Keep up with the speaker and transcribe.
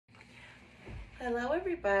Hello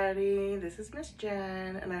everybody, this is Miss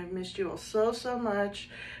Jen and I've missed you all so much,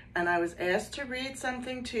 and I was asked to read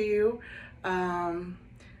something to you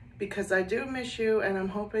because I do miss you, and I'm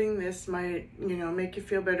hoping this might, make you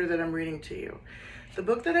feel better that I'm reading to you. The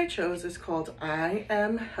book that I chose is called I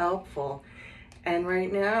Am Helpful, and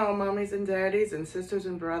right now mommies and daddies and sisters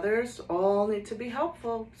and brothers all need to be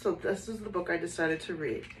helpful, so this is the book I decided to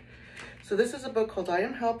read. So this is a book called I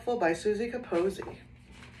Am Helpful by Susie Capozzi.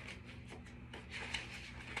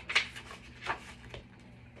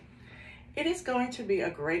 It is going to be a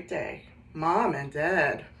great day. Mom and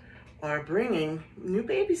Dad are bringing new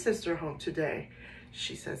baby sister home today.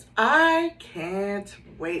 She says, I can't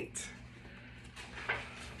wait.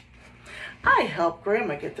 I helped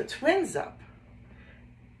Grandma get the twins up.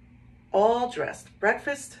 All dressed,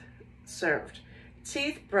 breakfast served,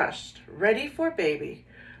 teeth brushed, ready for baby.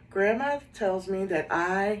 Grandma tells me that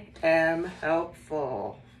I am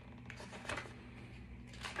helpful.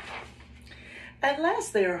 At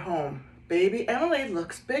last they are home. Baby Emily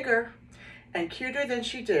looks bigger and cuter than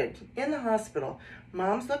she did in the hospital.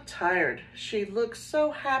 Moms look tired. She looks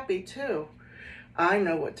so happy too. I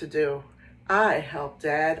know what to do. I help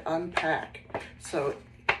Dad unpack. So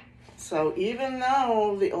even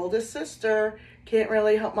though the oldest sister can't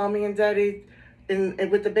really help Mommy and Daddy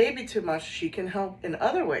with the baby too much, she can help in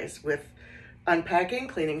other ways with unpacking,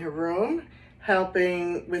 cleaning her room,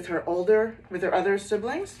 helping with her other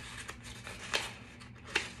siblings.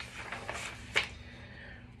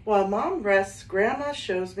 While Mom rests, Grandma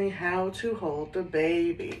shows me how to hold the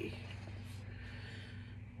baby.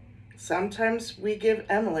 Sometimes we give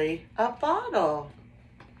Emily a bottle.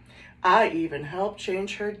 I even help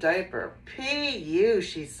change her diaper. P.U.,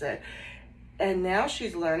 she said. And now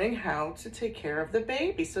she's learning how to take care of the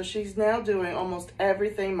baby. So she's now doing almost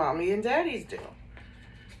everything Mommy and Daddies do.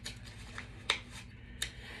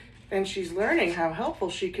 And she's learning how helpful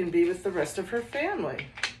she can be with the rest of her family.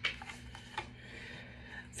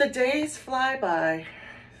 The days fly by.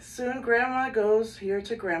 Soon Grandma goes home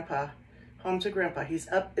to Grandpa.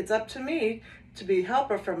 It's up to me to be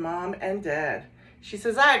helper for Mom and Dad. She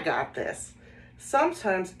says, I got this.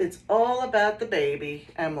 Sometimes it's all about the baby,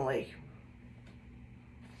 Emily.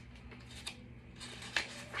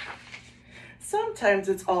 Sometimes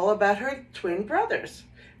it's all about her twin brothers.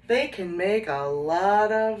 They can make a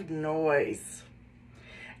lot of noise.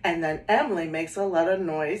 And then Emily makes a lot of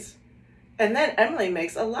noise.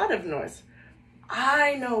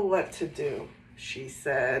 I know what to do, she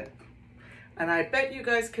said. And I bet you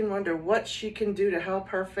guys can wonder what she can do to help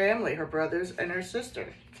her family, her brothers and her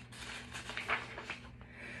sister.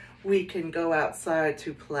 We can go outside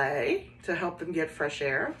to play to help them get fresh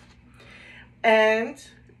air. And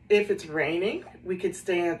if it's raining, we could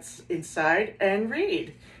stay inside and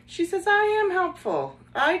read. She says, I am helpful.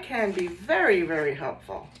 I can be very, very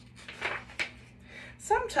helpful.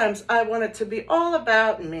 Sometimes I want it to be all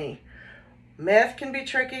about me. Math can be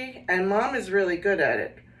tricky, and Mom is really good at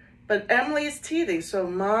it. But Emily is teething, so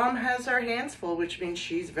Mom has her hands full, which means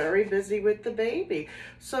she's very busy with the baby.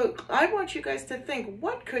 So I want you guys to think,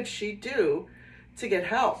 what could she do to get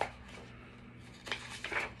help?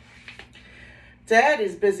 Dad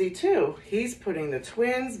is busy too. He's putting the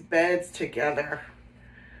twins' beds together.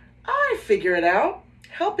 I figure it out.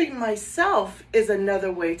 Helping myself is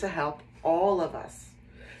another way to help all of us.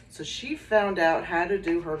 So she found out how to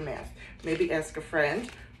do her math. Maybe ask a friend,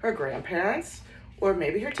 her grandparents, or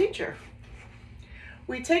maybe her teacher.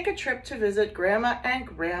 We take a trip to visit Grandma and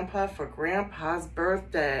Grandpa for Grandpa's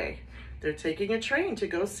birthday. They're taking a train to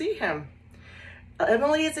go see him.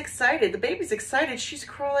 Emily is excited. The baby's excited. She's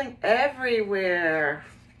crawling everywhere.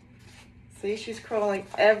 See, she's crawling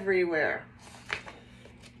everywhere.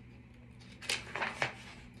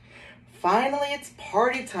 Finally, it's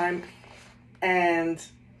party time, and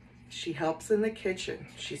she helps in the kitchen.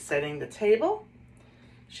 She's setting the table.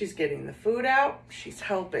 She's getting the food out. She's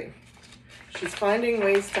helping. She's finding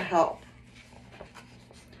ways to help.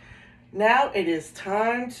 Now it is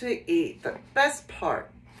time to eat, the best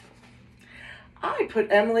part. I put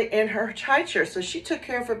Emily in her high chair, so she took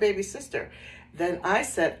care of her baby sister. Then I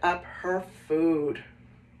set up her food.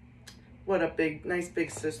 What a nice big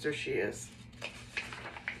sister she is.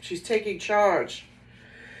 She's taking charge.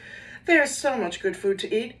 There's so much good food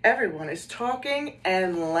to eat. Everyone is talking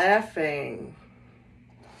and laughing.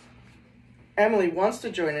 Emily wants to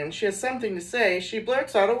join in. She has something to say. She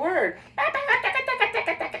blurts out a word.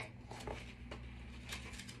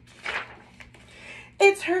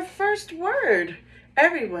 It's her first word.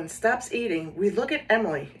 Everyone stops eating. We look at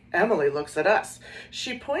Emily. Emily looks at us.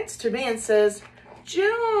 She points to me and says,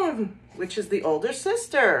 June, which is the older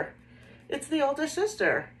sister. It's the older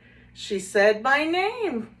sister. She said my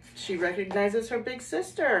name. She recognizes her big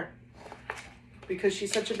sister because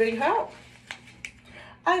she's such a big help.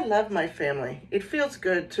 I love my family. It feels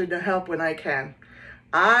good to help when I can.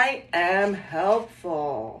 I am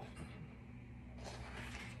helpful.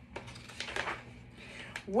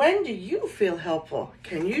 When do you feel helpful?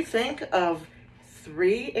 Can you think of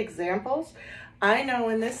 3 examples? I know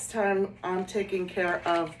in this time I'm taking care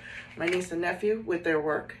of my niece and nephew with their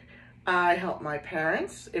work. I help my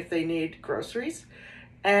parents if they need groceries.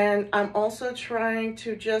 And I'm also trying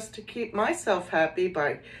to keep myself happy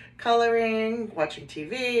by coloring, watching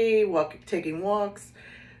TV, taking walks.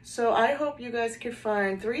 So I hope you guys can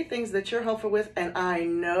find 3 things that you're helpful with, and I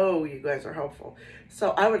know you guys are helpful.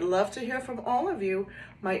 So I would love to hear from all of you.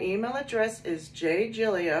 My email address is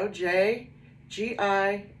jgillio,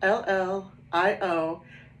 JGILLIO,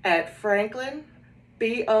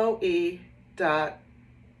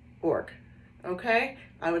 @franklinboe.org. Okay?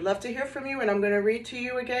 I would love to hear from you, and I'm going to read to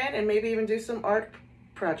you again and maybe even do some art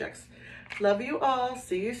projects. Love you all.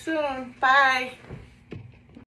 See you soon. Bye.